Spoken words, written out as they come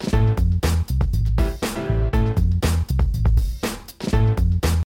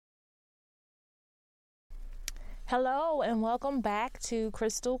Hello and welcome back to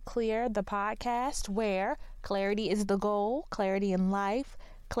Crystal Clear, the podcast where clarity is the goal, clarity in life,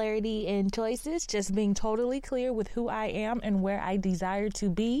 clarity in choices, just being totally clear with who I am and where I desire to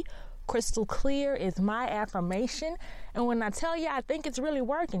be. Crystal clear is my affirmation. And when I tell you, I think it's really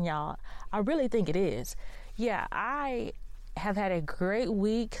working, y'all. I really think it is. Yeah, I have had a great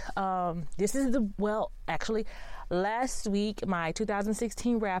week. Last week, my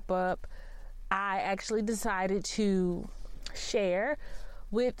 2016 wrap up, I actually decided to share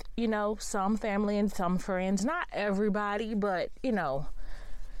with, some family and some friends, not everybody, but,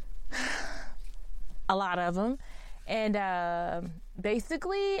 a lot of them. And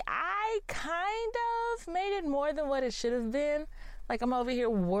basically, I kind of made it more than what it should have been. Like, I'm over here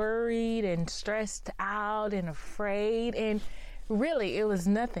worried and stressed out and afraid. And really, it was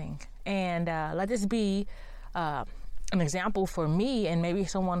nothing. And let this be an example for me and maybe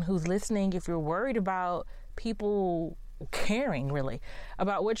someone who's listening. If you're worried about people caring really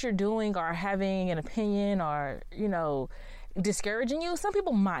about what you're doing or having an opinion or, discouraging you, some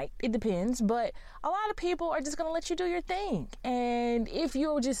people might, it depends, but a lot of people are just going to let you do your thing. And if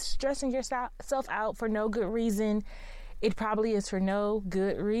you're just stressing yourself out for no good reason, it probably is for no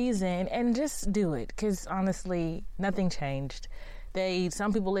good reason. And just do it, because honestly, nothing changed.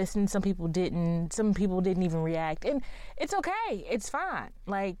 Some people listened, some people didn't even react, and it's okay. It's fine.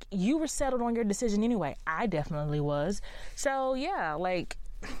 Like, you were settled on your decision anyway. I definitely was. So yeah,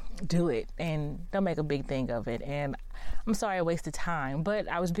 do it and don't make a big thing of it. And I'm sorry I wasted time, but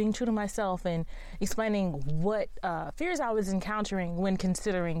I was being true to myself and explaining what fears I was encountering when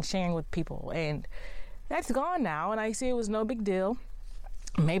considering sharing with people. And that's gone now, and I see it was no big deal.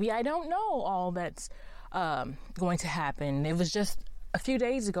 Maybe I don't know all that's going to happen. It was just a few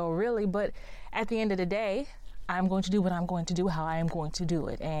days ago, really, but at the end of the day, I'm going to do what I'm going to do, how I am going to do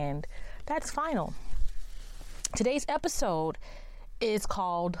it, and that's final. Today's episode is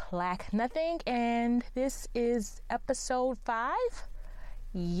called Lack Nothing, and this is episode 5.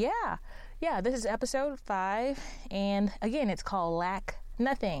 Yeah, this is episode 5, and again, it's called Lack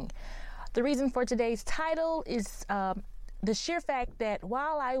Nothing. The reason for today's title is the sheer fact that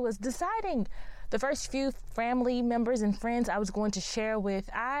while I was deciding the first few family members and friends I was going to share with,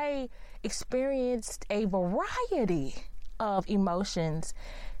 I experienced a variety of emotions,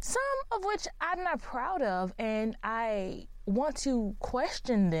 some of which I'm not proud of, and I want to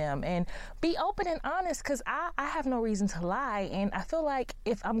question them and be open and honest, because I have no reason to lie. And I feel like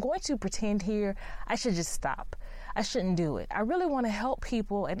if I'm going to pretend here, I should just stop. I shouldn't do it. I really want to help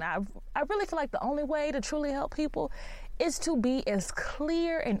people, and I really feel like the only way to truly help people is to be as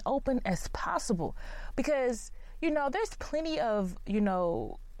clear and open as possible, because there's plenty of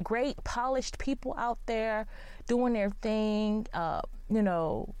great polished people out there doing their thing,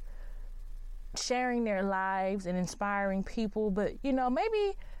 sharing their lives and inspiring people, but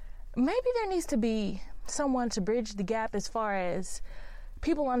maybe there needs to be someone to bridge the gap as far as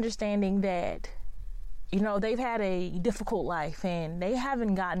people understanding that they've had a difficult life and they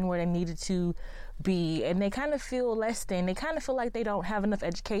haven't gotten where they needed to be, and they kind of feel less than. They kind of feel like they don't have enough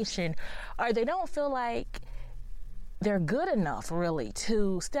education, or they don't feel like they're good enough really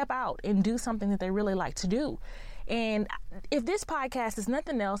to step out and do something that they really like to do. And if this podcast is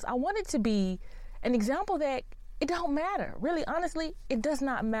nothing else, I want it to be an example that it don't matter. Really, honestly, it does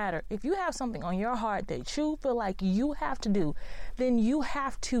not matter. If you have something on your heart that you feel like you have to do, then you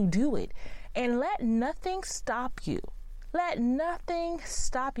have to do it. And let nothing stop you. Let nothing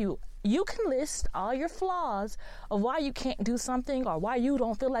stop you. You can list all your flaws of why you can't do something or why you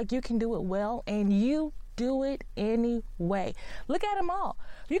don't feel like you can do it well, and you do it anyway. Look at them all.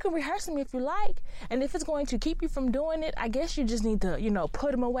 You can rehearse them if you like, and if it's going to keep you from doing it, I guess you just need to,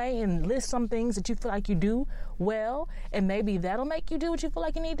 put them away and list some things that you feel like you do well, and maybe that'll make you do what you feel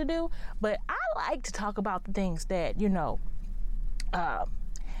like you need to do. But I like to talk about the things that,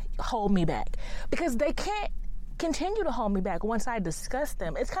 hold me back, because they can't continue to hold me back once I discuss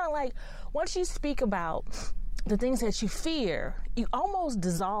them. It's kind of like once you speak about the things that you fear, you almost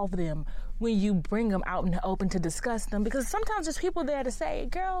dissolve them when you bring them out in the open to discuss them, because sometimes there's people there to say,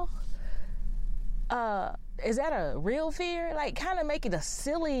 girl, is that a real fear? Like, kind of make it a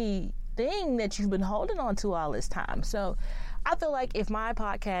silly thing that you've been holding on to all this time. So I feel like if my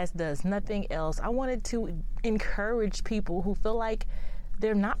podcast does nothing else, I wanted to encourage people who feel like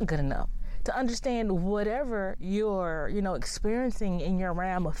they're not good enough to understand whatever you're, experiencing in your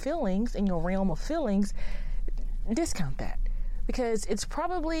realm of feelings, discount that, because it's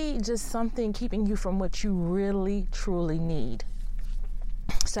probably just something keeping you from what you really, truly need.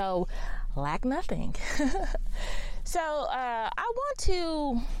 So, lack nothing. So, I want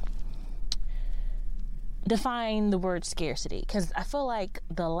to define the word scarcity, because I feel like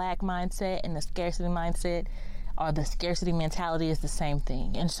the lack mindset and the scarcity mindset, or the scarcity mentality, is the same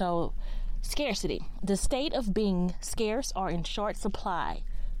thing. And so scarcity, the state of being scarce or in short supply,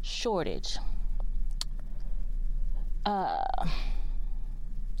 shortage.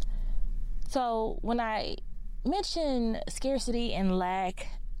 So when I mention scarcity and lack,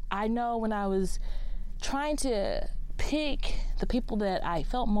 I know when I was trying to pick the people that I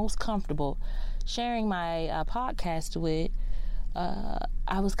felt most comfortable sharing my podcast with,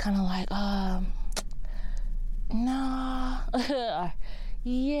 I was kind of like, no, or,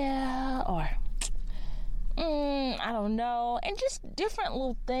 yeah, or I don't know, and just different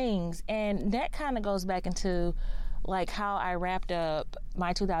little things. And that kind of goes back into like how I wrapped up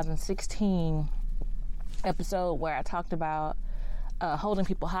my 2016 episode where I talked about holding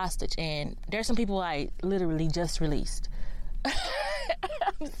people hostage. And there's some people I literally just released.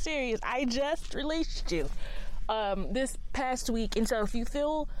 I'm serious. I just released you this past week. And so if you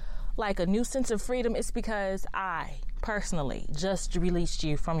feel like a new sense of freedom, it's because I personally just released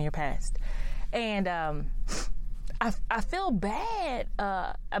you from your past. And I feel bad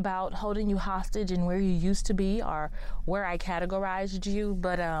about holding you hostage and where you used to be or where I categorized you,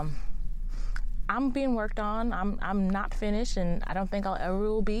 but I'm being worked on. I'm not finished, and I don't think I'll ever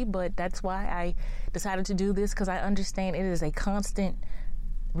will be, but that's why I decided to do this, because I understand it is a constant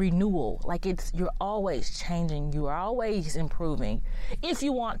renewal. Like, you're always changing, you are always improving if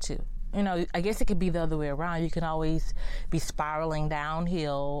you want to. You know, I guess it could be the other way around. You can always be spiraling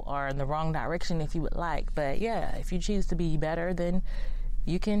downhill or in the wrong direction if you would like. But yeah, if you choose to be better, then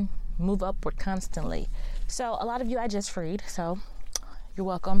you can move upward constantly. So a lot of you I just freed, so you're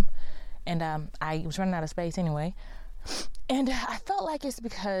welcome. And I was running out of space anyway. And I felt like it's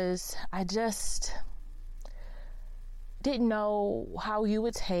because I just didn't know how you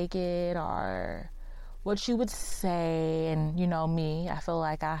would take it or what you would say. And you know me, I feel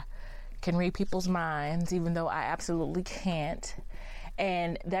like I can read people's minds, even though I absolutely can't.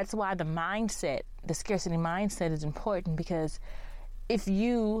 And that's why the mindset, the scarcity mindset, is important, because if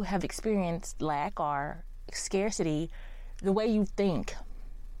you have experienced lack or scarcity, the way you think,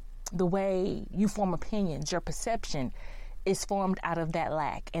 the way you form opinions, your perception is formed out of that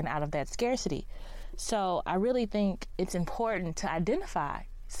lack and out of that scarcity. So I really think it's important to identify.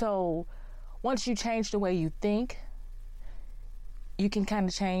 So once you change the way you think, you can kind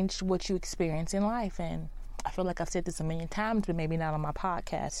of change what you experience in life. And I feel like I've said this a million times, but maybe not on my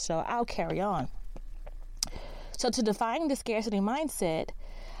podcast. So I'll carry on. So to define the scarcity mindset,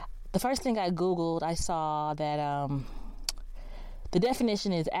 the first thing I Googled, I saw that the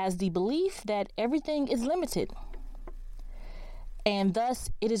definition is as the belief that everything is limited, and thus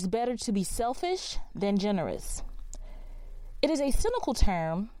it is better to be selfish than generous. It is a cynical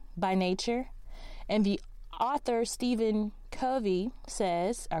term by nature, and the author Stephen Covey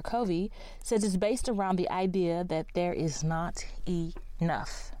says it's based around the idea that there is not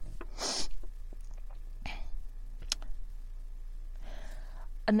enough.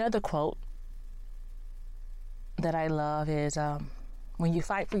 Another quote that I love is, when you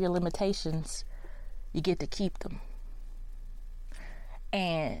fight for your limitations, you get to keep them.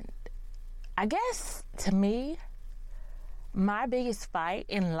 And I guess, to me, my biggest fight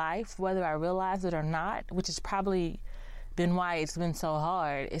in life, whether I realize it or not, which has probably been why it's been so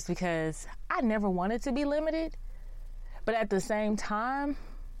hard, is because I never wanted to be limited. But at the same time,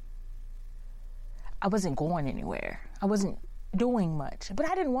 I wasn't going anywhere. I wasn't doing much. But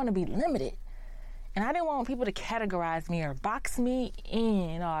I didn't want to be limited. And I didn't want people to categorize me or box me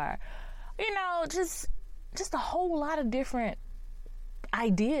in, or, you know, just a whole lot of different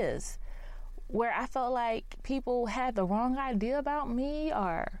ideas where I felt like people had the wrong idea about me,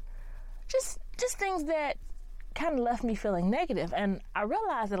 or just things that kind of left me feeling negative. And I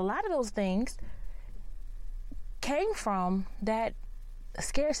realized that a lot of those things came from that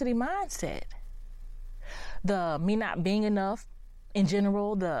scarcity mindset. The me not being enough in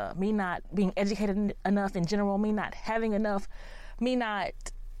general, the me not being educated enough in general, me not having enough, me not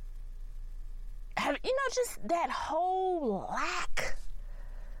having, just that whole lack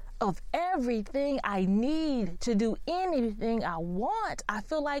of everything I need to do anything I want, I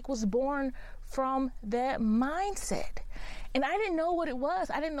feel like was born from that mindset. And I didn't know what it was.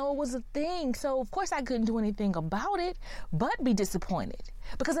 I didn't know it was a thing. So of course I couldn't do anything about it but be disappointed,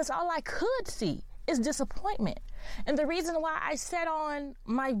 because that's all I could see is disappointment. And the reason why I set on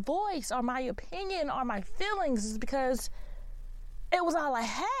my voice or my opinion or my feelings is because it was all I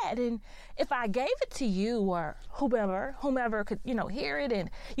had. And if I gave it to you or whomever could, hear it, and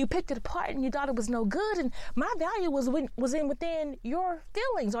you picked it apart and you thought it was no good, and my value was within your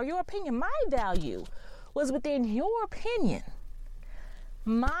feelings or your opinion. My value was within your opinion.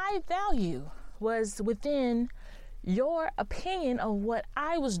 My value was within your opinion of what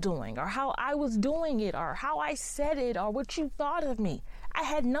I was doing or how I was doing it or how I said it or what you thought of me. I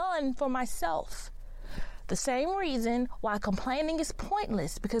had none for myself. The same reason why complaining is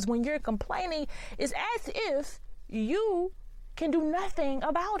pointless, because when you're complaining, it's as if you can do nothing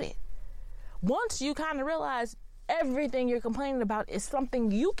about it. Once you kind of realize everything you're complaining about is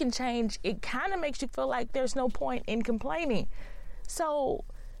something you can change, it kind of makes you feel like there's no point in complaining. So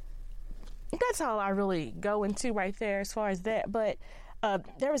that's all I really go into right there as far as that. But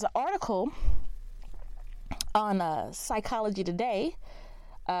there was an article on Psychology Today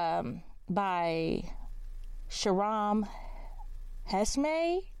by Shahram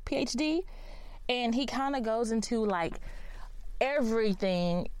Hashmi, PhD, and he kind of goes into like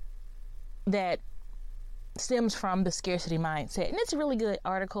everything that stems from the scarcity mindset. And it's a really good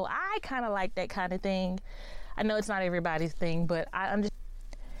article. I kind of like that kind of thing. I know it's not everybody's thing, but I understand.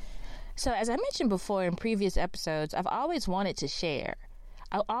 So as I mentioned before in previous episodes, I've always wanted to share.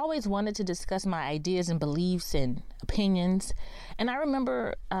 I always wanted to discuss my ideas and beliefs and opinions. And I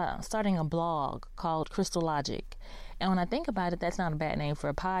remember starting a blog called Crystal Logic. And when I think about it, that's not a bad name for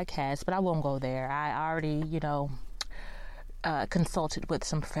a podcast, but I won't go there. I already, consulted with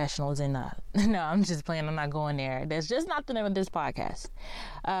some professionals and no, I'm just playing. I'm not going there. That's just not the name of this podcast.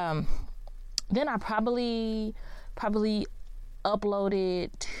 Then I probably uploaded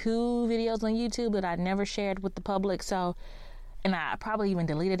 2 videos on YouTube that I never shared with the public. So, and I probably even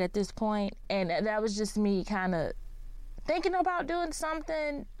deleted at this point. And that was just me kind of thinking about doing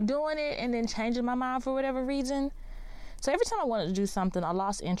something, doing it, and then changing my mind for whatever reason. So every time I wanted to do something, I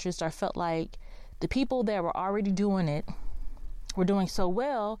lost interest or felt like the people that were already doing it were doing so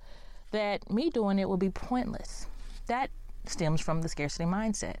well that me doing it would be pointless. That stems from the scarcity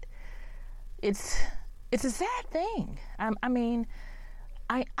mindset. It's a sad thing. I mean,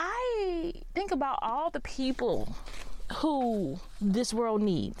 I think about all the people who this world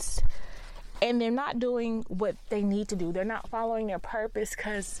needs, and they're not doing what they need to do. They're not following their purpose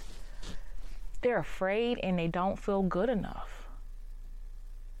because they're afraid and they don't feel good enough.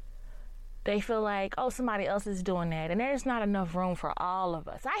 They feel like, oh, somebody else is doing that, and there's not enough room for all of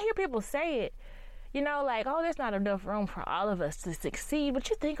us. I hear people say it, like, oh, there's not enough room for all of us to succeed. But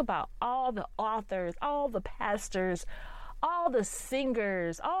you think about all the authors, all the pastors, all the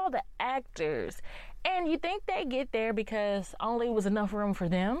singers, all the actors, and you think they get there because only was enough room for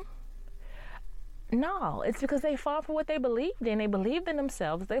them? No, it's because they fought for what they believed in. They believed in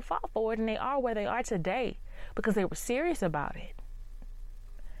themselves. They fought for it, and they are where they are today because they were serious about it.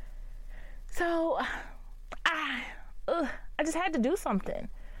 So I just had to do something.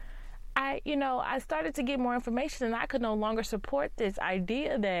 I started to get more information, and I could no longer support this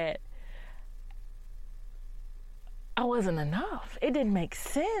idea that I wasn't enough. It didn't make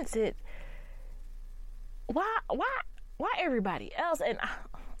sense. Why everybody else? And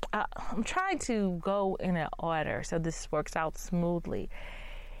I'm trying to go in an order so this works out smoothly.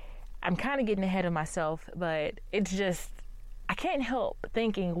 I'm kind of getting ahead of myself, but it's just, I can't help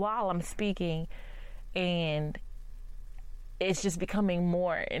thinking while I'm speaking, and it's just becoming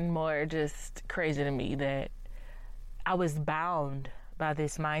more and more just crazy to me that I was bound by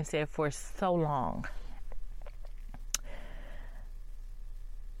this mindset for so long.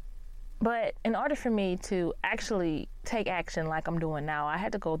 But in order for me to actually take action like I'm doing now, I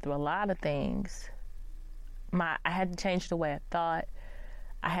had to go through a lot of things. I had to change the way I thought.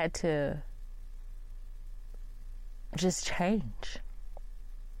 I had to just change.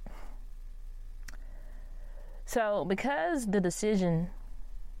 So because the decision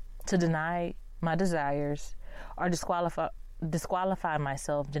to deny my desires or disqualify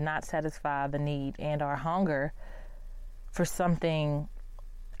myself did not satisfy the need and our hunger for something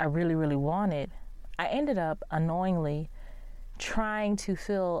I really, really wanted, I ended up unknowingly trying to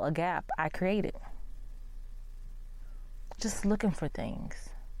fill a gap I created. Just looking for things.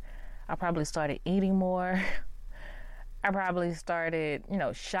 I probably started eating more. I probably started,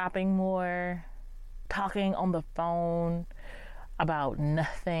 shopping more, talking on the phone about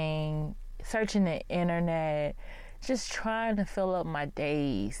nothing, searching the internet, just trying to fill up my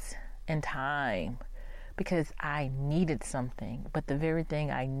days and time because I needed something. But the very thing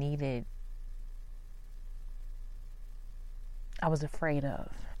I needed, I was afraid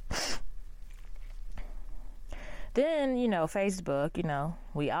of. Then, Facebook,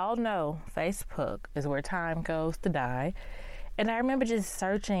 we all know Facebook is where time goes to die. And I remember just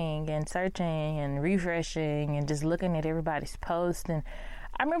searching and refreshing and just looking at everybody's posts. And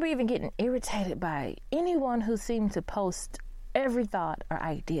I remember even getting irritated by anyone who seemed to post every thought or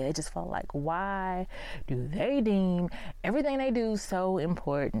idea. It just felt like, why do they deem everything they do so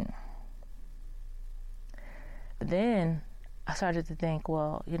important? But then I started to think,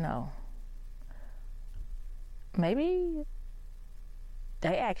 well, maybe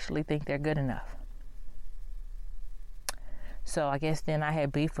they actually think they're good enough. So I guess then I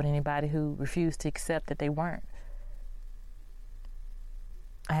had beef with anybody who refused to accept that they weren't.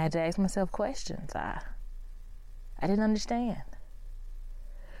 I had to ask myself questions. I didn't understand.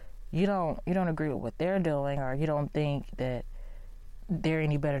 You don't agree with what they're doing, or you don't think that they're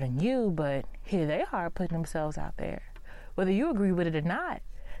any better than you, but here they are putting themselves out there. Whether you agree with it or not,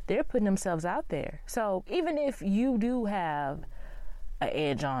 they're putting themselves out there. So even if you do have an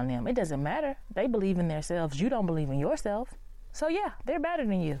edge on them, it doesn't matter. They believe in themselves. You don't believe in yourself. So yeah, they're better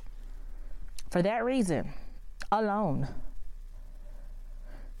than you. For that reason alone,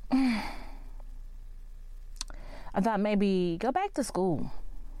 I thought maybe go back to school,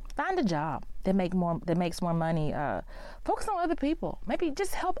 find a job that makes more money. Focus on other people. Maybe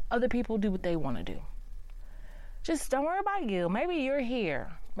just help other people do what they want to do. Just don't worry about you. Maybe you're here.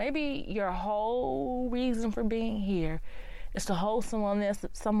 Maybe your whole reason for being here is to hold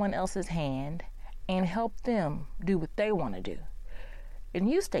someone else's hand and help them do what they want to do. And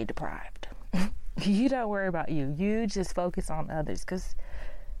you stay deprived. You don't worry about you. You just focus on others. Because,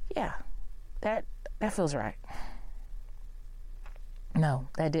 yeah, that feels right. No,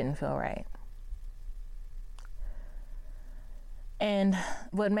 that didn't feel right. And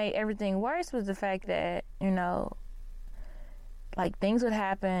what made everything worse was the fact that, like things would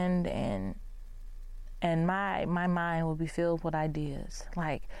happen and my mind would be filled with ideas.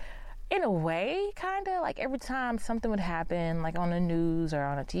 Like, in a way, kind of, like every time something would happen, like on the news or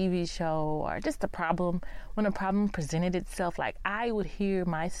on a TV show, or just when a problem presented itself, like I would hear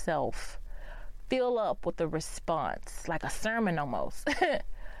myself fill up with a response, like a sermon almost.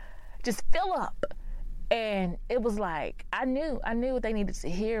 Just fill up. And it was like, I knew what they needed to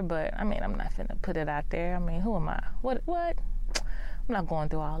hear, but I'm not finna put it out there. Who am I? What? I'm not going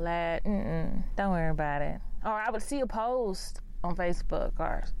through all that. Don't worry about it. Or I would see a post on Facebook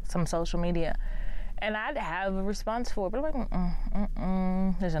or some social media, and I'd have a response for it, but I'm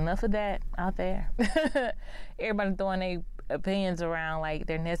like, there's enough of that out there. Everybody throwing their opinions around like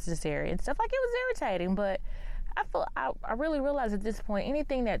they're necessary and stuff. Like, it was irritating, but I really realized at this point,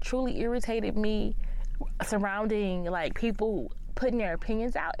 anything that truly irritated me surrounding like people putting their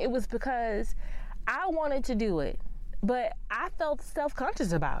opinions out, it was because I wanted to do it, but I felt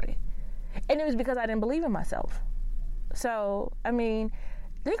self-conscious about it, and it was because I didn't believe in myself. So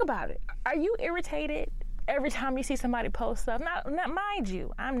think about it. Are you irritated every time you see somebody post stuff? Not mind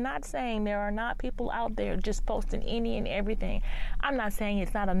you, I'm not saying there are not people out there just posting any and everything. I'm not saying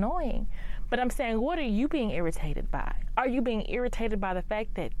it's not annoying, but I'm saying, what are you being irritated by? Are you being irritated by the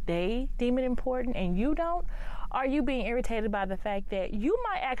fact that they deem it important and you don't? Are you being irritated by the fact that you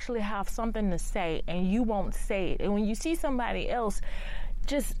might actually have something to say and you won't say it? And when you see somebody else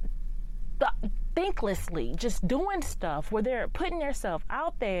just thinklessly just doing stuff where they're putting themselves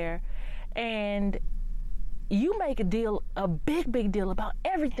out there, and you make a big deal about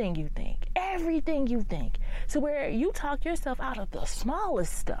everything you think. So where you talk yourself out of the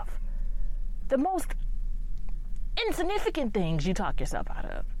smallest stuff, the most insignificant things you talk yourself out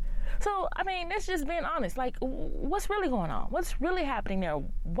of. So, that's just being honest. Like, what's really going on? What's really happening there?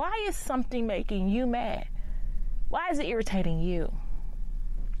 Why is something making you mad? Why is it irritating you?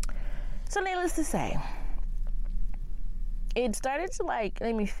 So needless to say, it started to make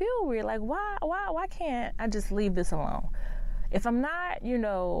me feel weird. Like, why can't I just leave this alone? If I'm not,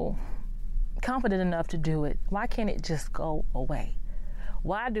 confident enough to do it, why can't it just go away?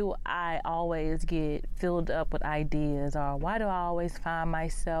 Why do I always get filled up with ideas? Or why do I always find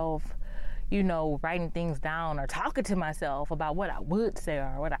myself, writing things down or talking to myself about what I would say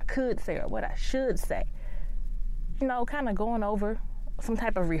or what I could say or what I should say? Kind of going over some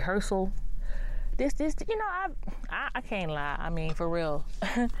type of rehearsal. I can't lie. For real,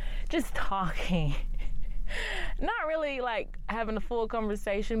 just talking. Not really like having a full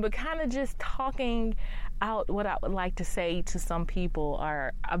conversation, but kind of just talking out what I would like to say to some people,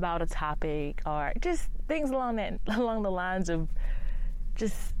 or about a topic, or just things along the lines of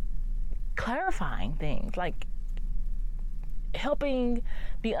just clarifying things, like helping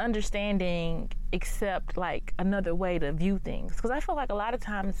the understanding accept like another way to view things. Because I feel like a lot of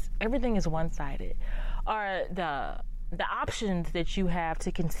times everything is one-sided, or the options that you have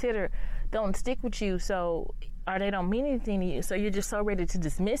to consider don't stick with you, or they don't mean anything to you, so you're just so ready to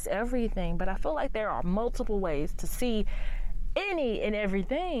dismiss everything. But I feel like there are multiple ways to see any and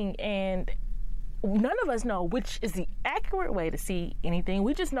everything, and none of us know which is the accurate way to see anything.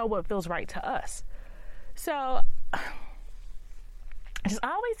 We just know what feels right to us. So I just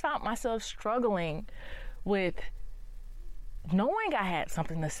always found myself struggling with knowing I had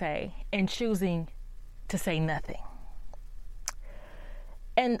something to say and choosing to say nothing.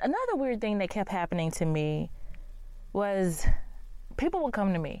 And another weird thing that kept happening to me was people would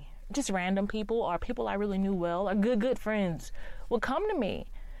come to me, just random people or people I really knew well or good friends would come to me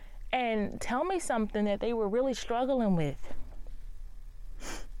and tell me something that they were really struggling with.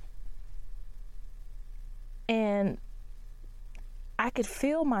 And I could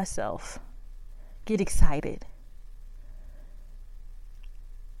feel myself get excited.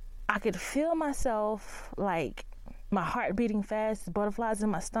 I could feel myself like my heart beating fast, butterflies in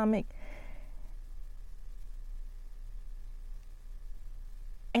my stomach.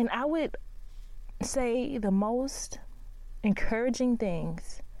 And I would say the most encouraging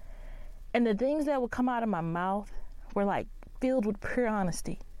things. And the things that would come out of my mouth were like filled with pure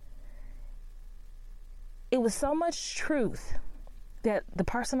honesty. It was so much truth that the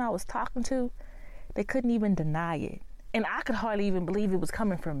person I was talking to, they couldn't even deny it. And I could hardly even believe it was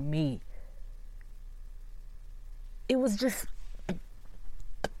coming from me. It was just the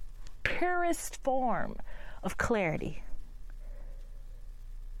purest form of clarity.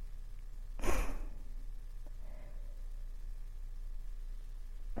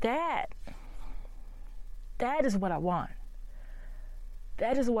 That is what I want.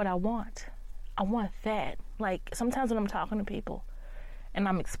 That is what I want. I want that. Like sometimes when I'm talking to people and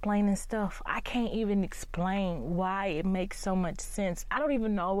I'm explaining stuff, I can't even explain why it makes so much sense. I don't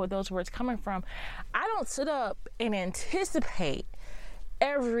even know where those words coming from. I don't sit up and anticipate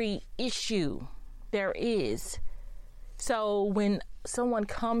every issue there is. So when someone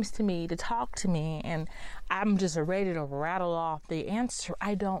comes to me to talk to me and I'm just ready to rattle off the answer,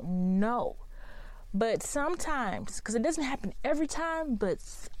 I don't know. But sometimes, because it doesn't happen every time, but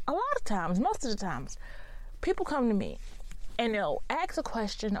a lot of times, most of the times, people come to me and they'll ask a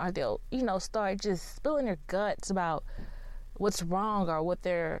question or they'll, start just spilling their guts about what's wrong or what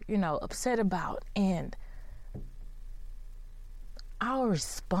they're, upset about. And I'll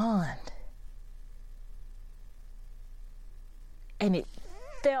respond. And it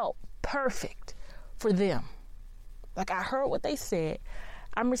felt perfect for them. Like I heard what they said.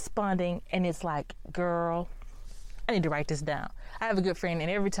 I'm responding and it's like, girl, I need to write this down. I have a good friend and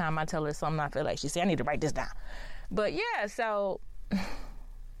every time I tell her something I feel like she said, I need to write this down. But yeah, so I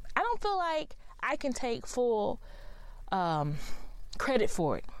don't feel like I can take full credit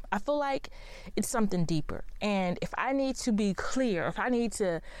for it. I feel like it's something deeper. And if I need to be clear, if I need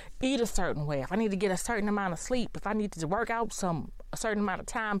to eat a certain way, if I need to get a certain amount of sleep, if I need to work out a certain amount of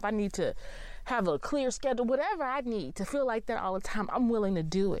time, if I need to have a clear schedule, whatever I need to feel like that all the time, I'm willing to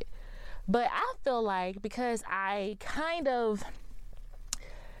do it. But I feel like because I kind of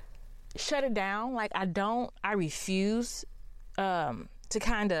shut it down, like I refuse to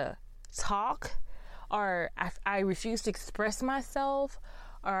kind of talk, or I refuse to express myself,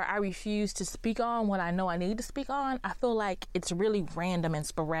 or I refuse to speak on what I know I need to speak on. I feel like it's really random and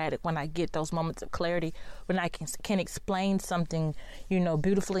sporadic when I get those moments of clarity, when I can explain something,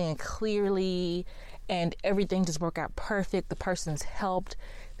 beautifully and clearly, and everything just work out perfect. The person's helped.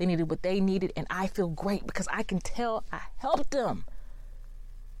 They needed what they needed, and I feel great because I can tell I helped them.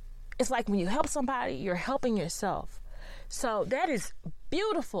 It's like when you help somebody, you're helping yourself. So that is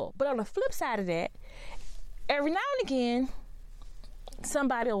beautiful. But on the flip side of that, every now and again,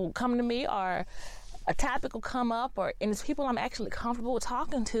 somebody will come to me or a topic will come up and it's people I'm actually comfortable with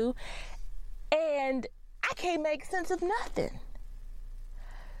talking to and I can't make sense of nothing.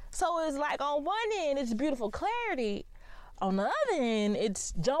 So it's like on one end, it's beautiful clarity. On the other end,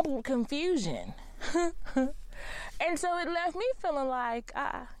 it's jumbled confusion. And so it left me feeling like,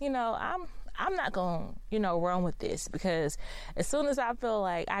 I'm not going to, run with this because as soon as I feel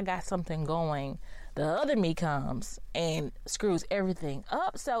like I got something going, the other me comes and screws everything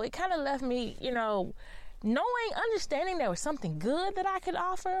up. So it kind of left me, understanding there was something good that I could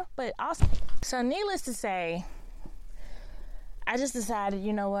offer, but also, so needless to say, I just decided,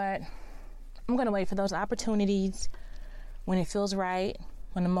 you know what, I'm going to wait for those opportunities when it feels right,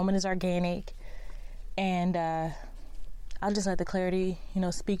 when the moment is organic, and I'll just let the clarity,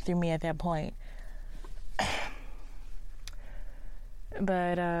 speak through me at that point.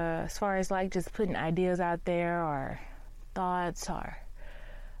 But as far as like just putting ideas out there or thoughts or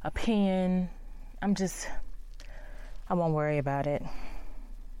opinion, I won't worry about it.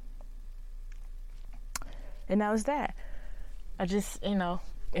 And that was that. I just,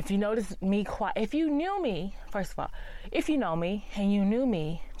 if you notice me, if you knew me, first of all, if you know me and you knew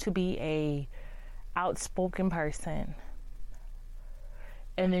me to be outspoken person.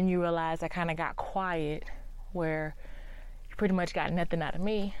 And then you realize I kind of got quiet, where you pretty much got nothing out of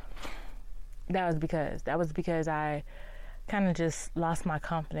me. That was because I kind of just lost my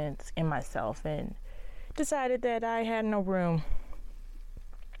confidence in myself and decided that I had no room,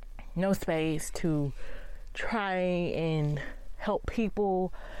 no space to try and help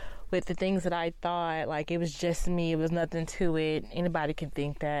people with the things that I thought, like, it was just me, it was nothing to it. Anybody can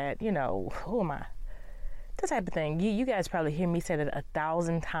think that, who am I? That type of thing. You guys probably hear me say that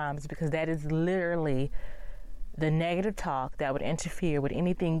 1,000 times, because that is literally the negative talk that would interfere with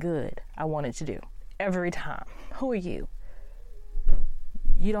anything good I wanted to do. Every time. Who are you?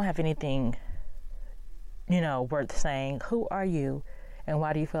 You don't have anything, worth saying. Who are you, and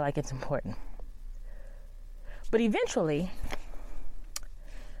why do you feel like it's important? But eventually,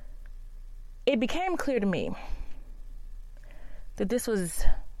 it became clear to me that this was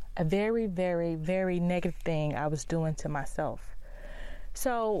a very, very, very negative thing I was doing to myself.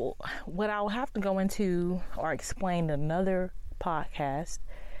 So what I'll have to go into or explain in another podcast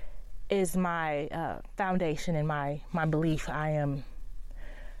is my foundation and my belief. I'm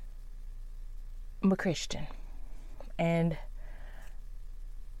a Christian, and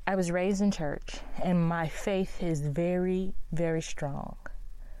I was raised in church, and my faith is very, very strong.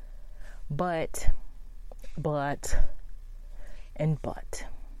 But,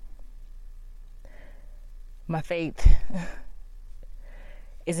 my faith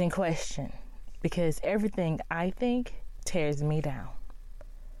is in question, because everything I think tears me down.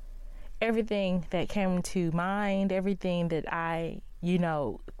 Everything that came to mind, everything that I,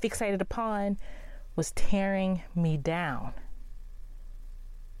 fixated upon was tearing me down.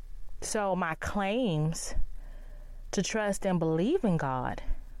 So my claims to trust and believe in God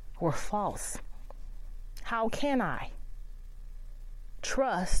were false. How can I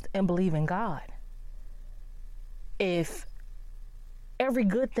trust and believe in God if every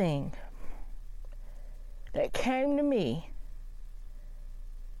good thing that came to me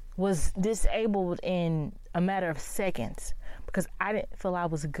was disabled in a matter of seconds because I didn't feel I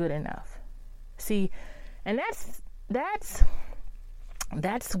was good enough? See, and that's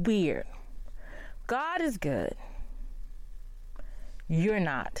weird. God is good. You're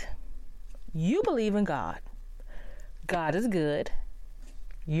not. You believe in God. God is good.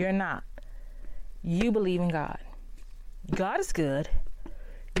 You're not. You believe in God. God is good.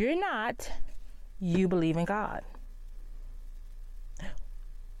 You're not. You believe in God.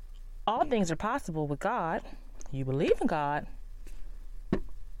 All things are possible with God. You believe in God.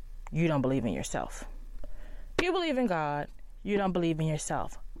 You don't believe in yourself. You believe in God. You don't believe in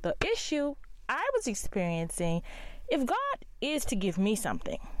yourself. The issue I was experiencing, if God is to give me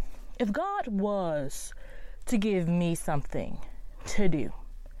something, if God was to give me something to do,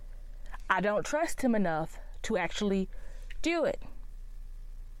 I don't trust him enough to actually do it.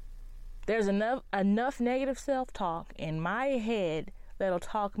 There's enough negative self-talk in my head that'll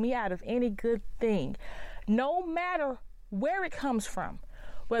talk me out of any good thing, no matter where it comes from,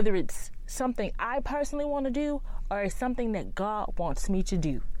 whether it's something I personally want to do or it's something that God wants me to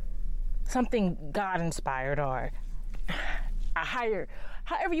do, something God inspired or a higher,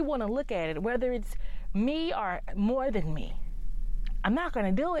 however you want to look at it, whether it's me or more than me. I'm not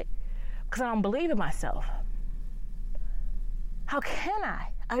going to do it because I don't believe in myself. How can I?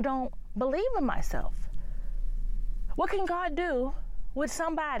 I don't believe in myself. What can God do with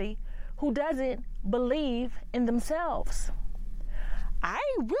somebody who doesn't believe in themselves? I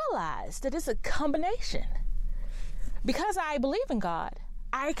realized that it's a combination. Because I believe in God,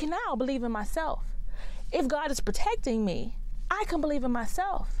 I can now believe in myself. If God is protecting me, I can believe in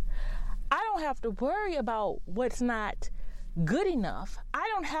myself. I don't have to worry about what's not good enough. I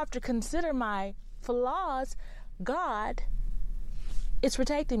don't have to consider my flaws. God is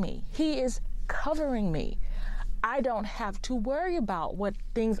protecting me. He is covering me. I don't have to worry about what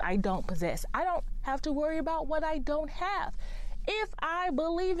things I don't possess. I don't have to worry about what I don't have. If I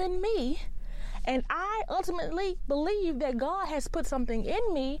believe in me, and I ultimately believe that God has put something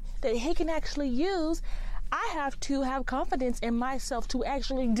in me that he can actually use, I have to have confidence in myself to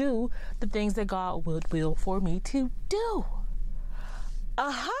actually do the things that God would will for me to do.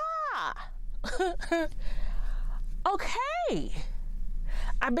 Aha! Okay.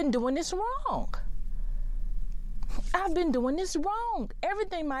 I've been doing this wrong. I've been doing this wrong.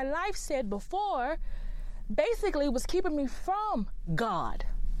 Everything my life said before basically was keeping me from God.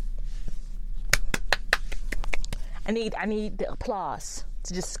 I need the applause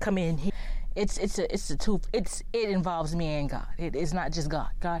to just come in here. It involves me and God. It is not just God.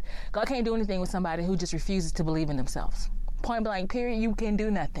 God can't do anything with somebody who just refuses to believe in themselves. Point blank, period. You can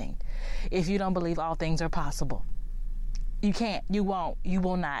do nothing. if you don't believe all things are possible. You can't, you won't, you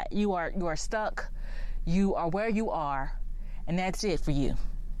will not. You are stuck. You are where you are, and that's it for you.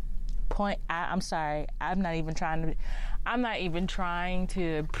 I'm sorry. I'm not even trying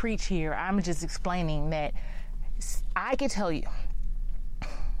to preach here. I'm just explaining that I can tell you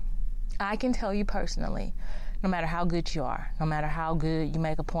personally, no matter how good you are, no matter how good you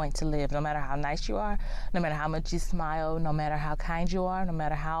make a point to live, no matter how nice you are, no matter how much you smile, no matter how kind you are, no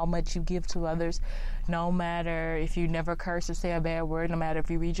matter how much you give to others, no matter if you never curse or say a bad word, no matter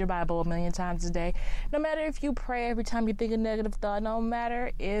if you read your Bible 1,000,000 times a day, no matter if you pray every time you think a negative thought, no matter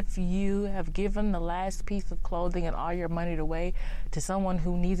if you have given the last piece of clothing and all your money away to someone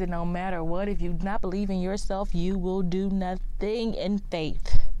who needs it, no matter what, if you do not believe in yourself, you will do nothing in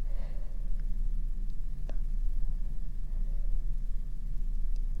faith.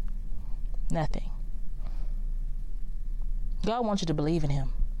 Nothing. God wants you to believe in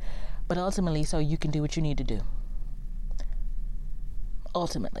him, but ultimately so you can do what you need to do.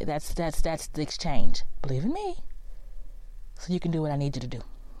 Ultimately, that's the exchange. Believe in me so you can do what I need you to do.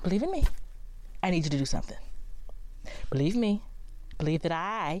 Believe in me. I need you to do something. Believe me. Believe that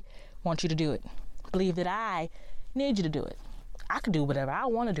I want you to do it. Believe that I need you to do it. I can do whatever I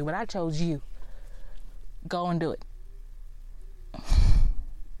want to do, but I chose you. Go and do it.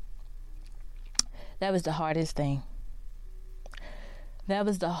 That was the hardest thing. That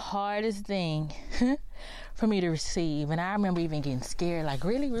was the hardest thing for me to receive. And I remember even getting scared, like,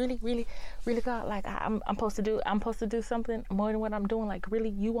 really, God, like I'm supposed to do something more than what I'm doing. Like, really,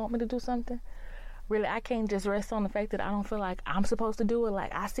 you want me to do something? Really, I can't just rest on the fact that I don't feel like I'm supposed to do it.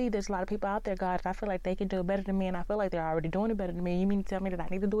 Like, I see there's a lot of people out there, God, if I feel like they can do it better than me, and I feel like they're already doing it better than me, you mean to tell me that I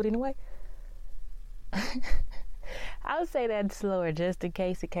need to do it anyway? I would say that slower just in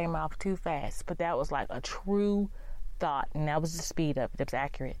case it came off too fast, but that was like a true thought, and that was the speed of it. That's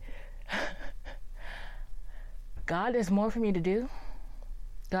accurate. God, there's more for me to do.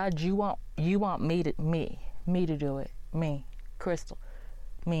 God, you want me to do it. Me, Crystal,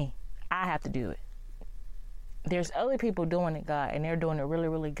 me. I have to do it. There's other people doing it, God, and they're doing it really,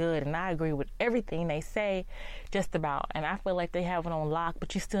 really good, and I agree with everything they say, just about. And I feel like they have it on lock,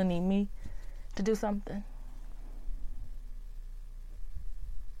 but you still need me to do something.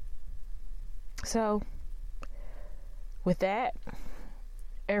 So, with that,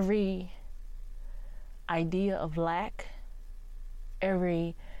 every idea of lack,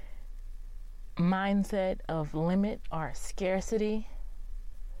 every mindset of limit or scarcity,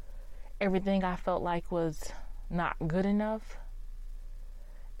 everything I felt like was not good enough,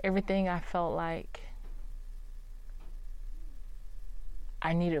 everything I felt like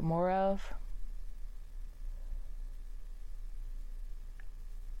I needed more of,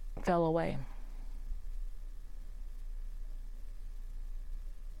 fell away.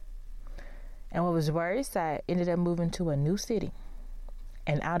 And what was worse, I ended up moving to a new city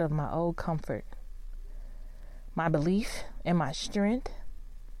and out of my old comfort. My belief and my strength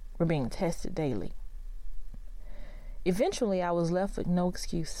were being tested daily. Eventually, I was left with no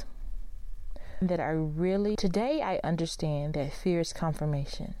excuse. Today I understand that fear is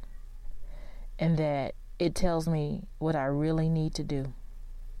confirmation, and that it tells me what I really need to do.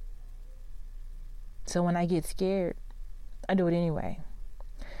 So when I get scared, I do it anyway.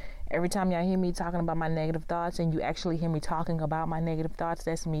 Every time y'all hear me talking about my negative thoughts, and you actually hear me talking about my negative thoughts,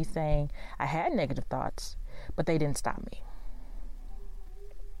 that's me saying I had negative thoughts, but they didn't stop me.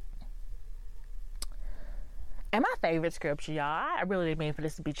 And my favorite scripture, y'all, I really didn't mean for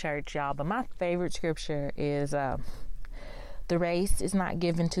this to be church, y'all, but my favorite scripture is, the race is not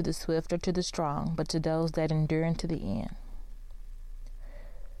given to the swift or to the strong, but to those that endure unto the end.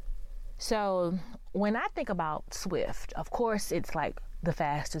 So when I think about swift, of course, it's like the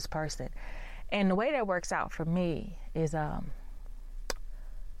fastest person. And the way that works out for me is the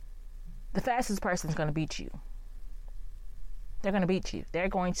fastest person is going to beat you. They're going to beat you. They're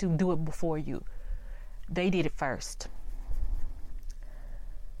going to do it before you. They did it first.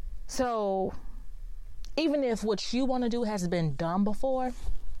 So even if what you want to do has been done before,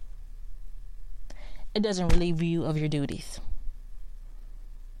 it doesn't relieve you of your duties.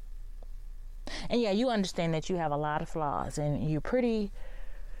 And yeah, you understand that you have a lot of flaws, and you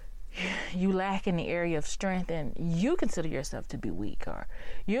lack in the area of strength, and you consider yourself to be weak, or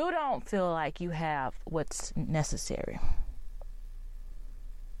you don't feel like you have what's necessary.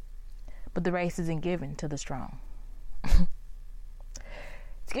 But the race isn't given to the strong.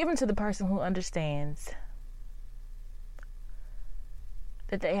 It's given to the person who understands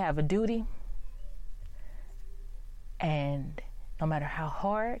that they have a duty, and no matter how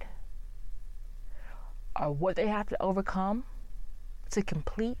hard or what they have to overcome to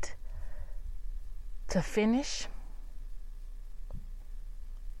complete to finish,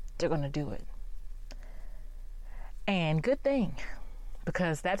 they're going to do it. And good thing,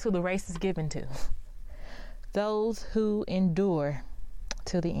 because that's who the race is given to. Those who endure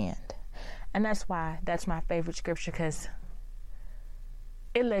to the end. And that's why that's my favorite scripture, because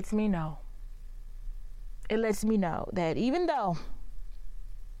it lets me know. It lets me know that even though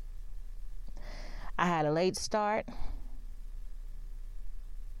I had a late start,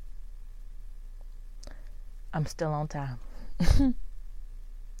 I'm still on time.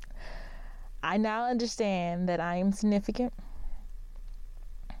 I now understand that I am significant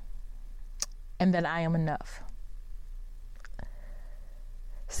and that I am enough.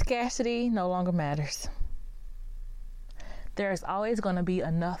 Scarcity no longer matters. There is always going to be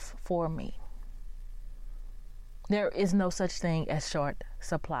enough for me. There is no such thing as short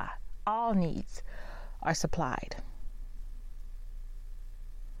supply. All needs are supplied.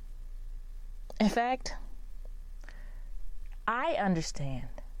 In fact, I understand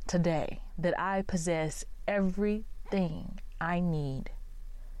today that I possess everything I need.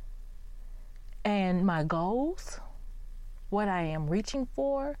 And my goals, what I am reaching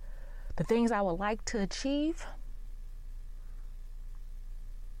for, the things I would like to achieve,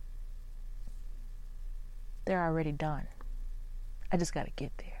 they're already done. I just got to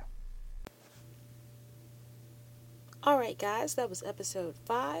get there. All right, guys, that was episode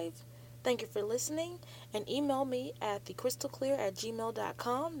 5. Thank you for listening, and email me at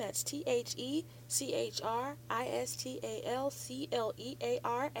thecrystalclear@gmail.com. That's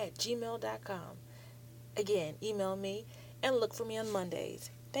THECHRISTALCLEAR@gmail.com. Again, email me and look for me on Mondays.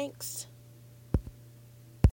 Thanks.